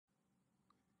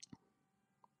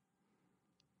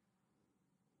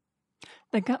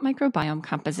The gut microbiome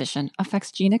composition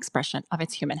affects gene expression of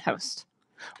its human host.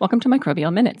 Welcome to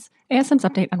Microbial Minutes, ASM's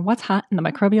update on what's hot in the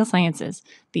microbial sciences,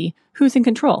 the Who's in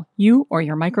Control, You or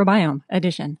Your Microbiome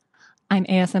edition. I'm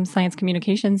ASM Science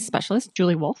Communications Specialist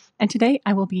Julie Wolf, and today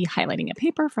I will be highlighting a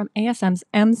paper from ASM's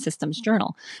M Systems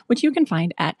Journal, which you can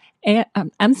find at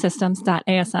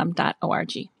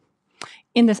msystems.asm.org.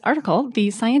 In this article,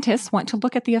 the scientists want to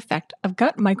look at the effect of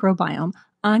gut microbiome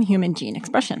on human gene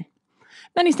expression.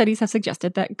 Many studies have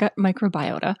suggested that gut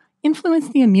microbiota influence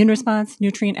the immune response,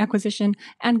 nutrient acquisition,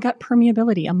 and gut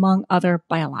permeability, among other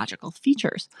biological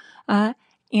features.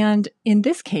 And in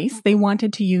this case, they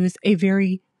wanted to use a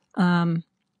very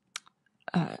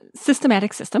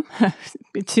systematic system,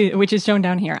 which is shown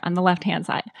down here on the left-hand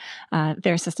side.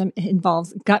 Their system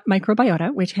involves gut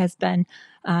microbiota, which has been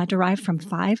derived from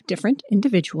 5 different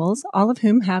individuals, all of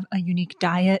whom have a unique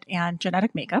diet and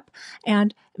genetic makeup,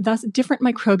 and thus different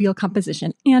microbial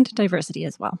composition and diversity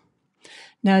as well.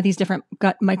 Now, these different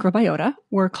gut microbiota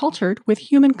were cultured with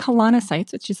human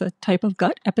colonocytes, which is a type of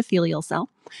gut epithelial cell,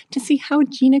 to see how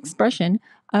gene expression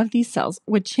of these cells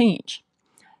would change.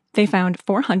 They found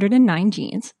 409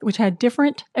 genes, which had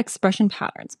different expression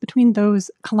patterns between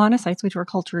those colonocytes which were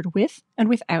cultured with and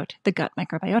without the gut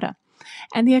microbiota.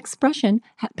 And the expression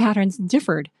patterns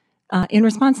differed in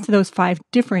response to those 5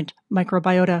 different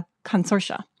microbiota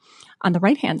consortia. On the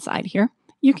right-hand side here,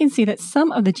 you can see that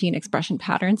some of the gene expression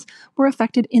patterns were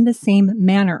affected in the same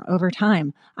manner over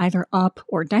time, either up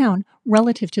or down,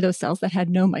 relative to those cells that had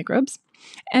no microbes.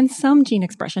 And some gene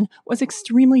expression was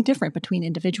extremely different between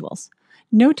individuals.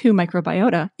 No 2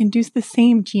 microbiota induced the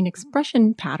same gene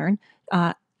expression pattern,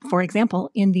 for example,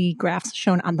 in the graphs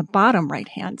shown on the bottom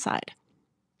right-hand side.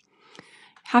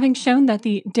 Having shown that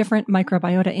the different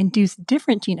microbiota induce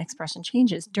different gene expression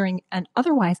changes during an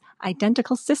otherwise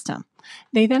identical system,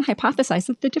 they then hypothesized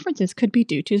that the differences could be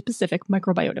due to specific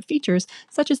microbiota features,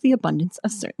 such as the abundance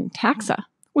of certain taxa,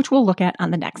 which we'll look at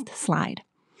on the next slide.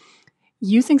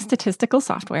 Using statistical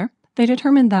software, they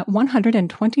determined that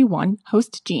 121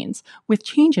 host genes with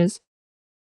changes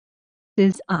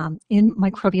in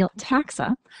microbial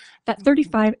taxa, that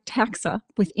 35 taxa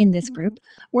within this group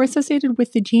were associated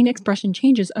with the gene expression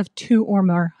changes of 2 or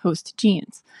more host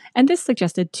genes. And this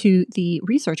suggested to the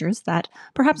researchers that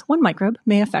perhaps one microbe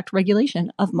may affect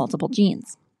regulation of multiple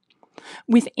genes.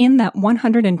 Within that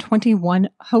 121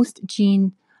 host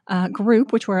gene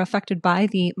group, which were affected by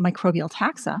the microbial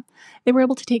taxa, they were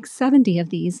able to take 70 of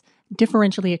these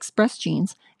differentially expressed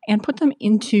genes and put them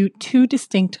into 2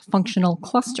 distinct functional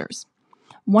clusters.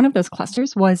 One of those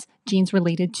clusters was genes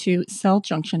related to cell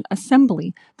junction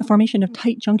assembly, the formation of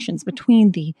tight junctions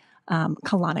between the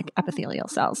colonic epithelial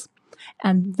cells.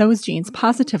 And those genes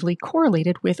positively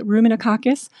correlated with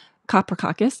ruminococcus,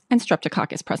 coprococcus, and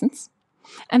streptococcus presence.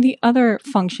 And the other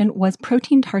function was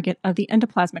protein target of the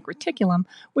endoplasmic reticulum,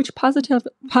 which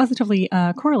positively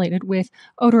correlated with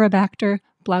Odorbacter,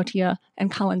 Blautia,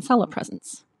 and Collinsella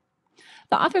presence.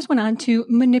 The authors went on to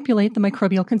manipulate the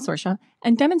microbial consortia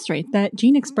and demonstrate that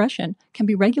gene expression can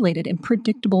be regulated in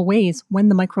predictable ways when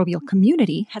the microbial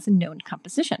community has a known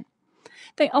composition.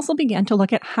 They also began to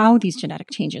look at how these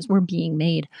genetic changes were being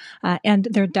made, and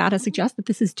their data suggests that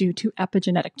this is due to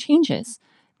epigenetic changes.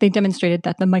 They demonstrated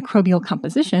that the microbial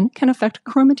composition can affect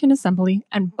chromatin assembly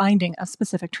and binding of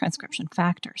specific transcription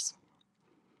factors.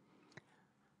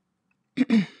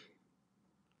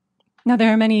 Now,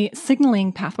 there are many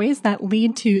signaling pathways that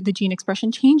lead to the gene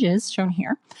expression changes shown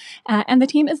here, and the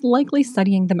team is likely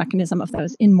studying the mechanism of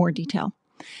those in more detail.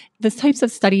 The types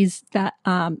of studies that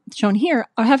shown here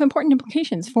have important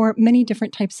implications for many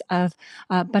different types of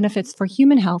benefits for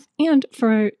human health and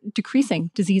for decreasing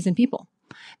disease in people.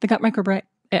 The gut microbiota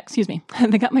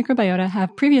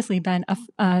have previously been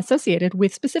associated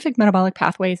with specific metabolic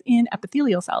pathways in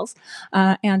epithelial cells,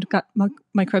 and gut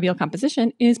microbial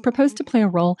composition is proposed to play a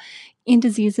role in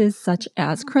diseases such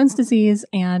as Crohn's disease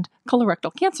and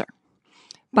colorectal cancer.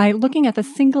 By looking at the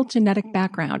single genetic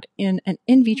background in an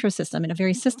in vitro system in a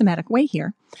very systematic way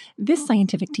here, this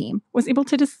scientific team was able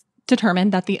to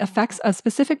determine that the effects of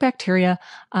specific bacteria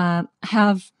the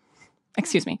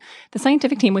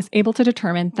scientific team was able to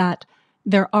determine that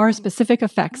there are specific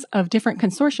effects of different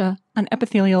consortia on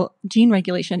epithelial gene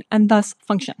regulation and thus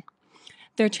function.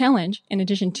 Their challenge, in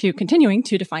addition to continuing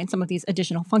to define some of these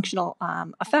additional functional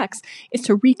effects, is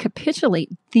to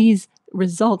recapitulate these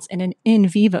results in an in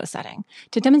vivo setting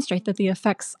to demonstrate that the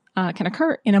effects can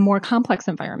occur in a more complex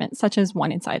environment, such as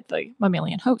one inside the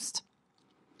mammalian host.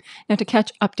 Now, to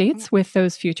catch updates with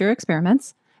those future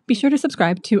experiments, be sure to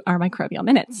subscribe to our Microbial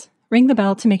Minutes. Ring the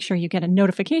bell to make sure you get a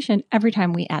notification every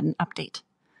time we add an update.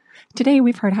 Today,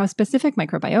 we've heard how specific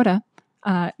microbiota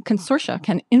consortia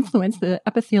can influence the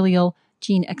epithelial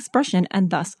gene expression and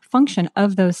thus function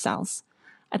of those cells.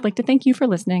 I'd like to thank you for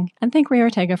listening and thank Ray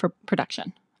Ortega for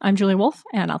production. I'm Julie Wolfe,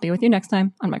 and I'll be with you next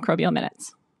time on Microbial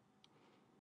Minutes.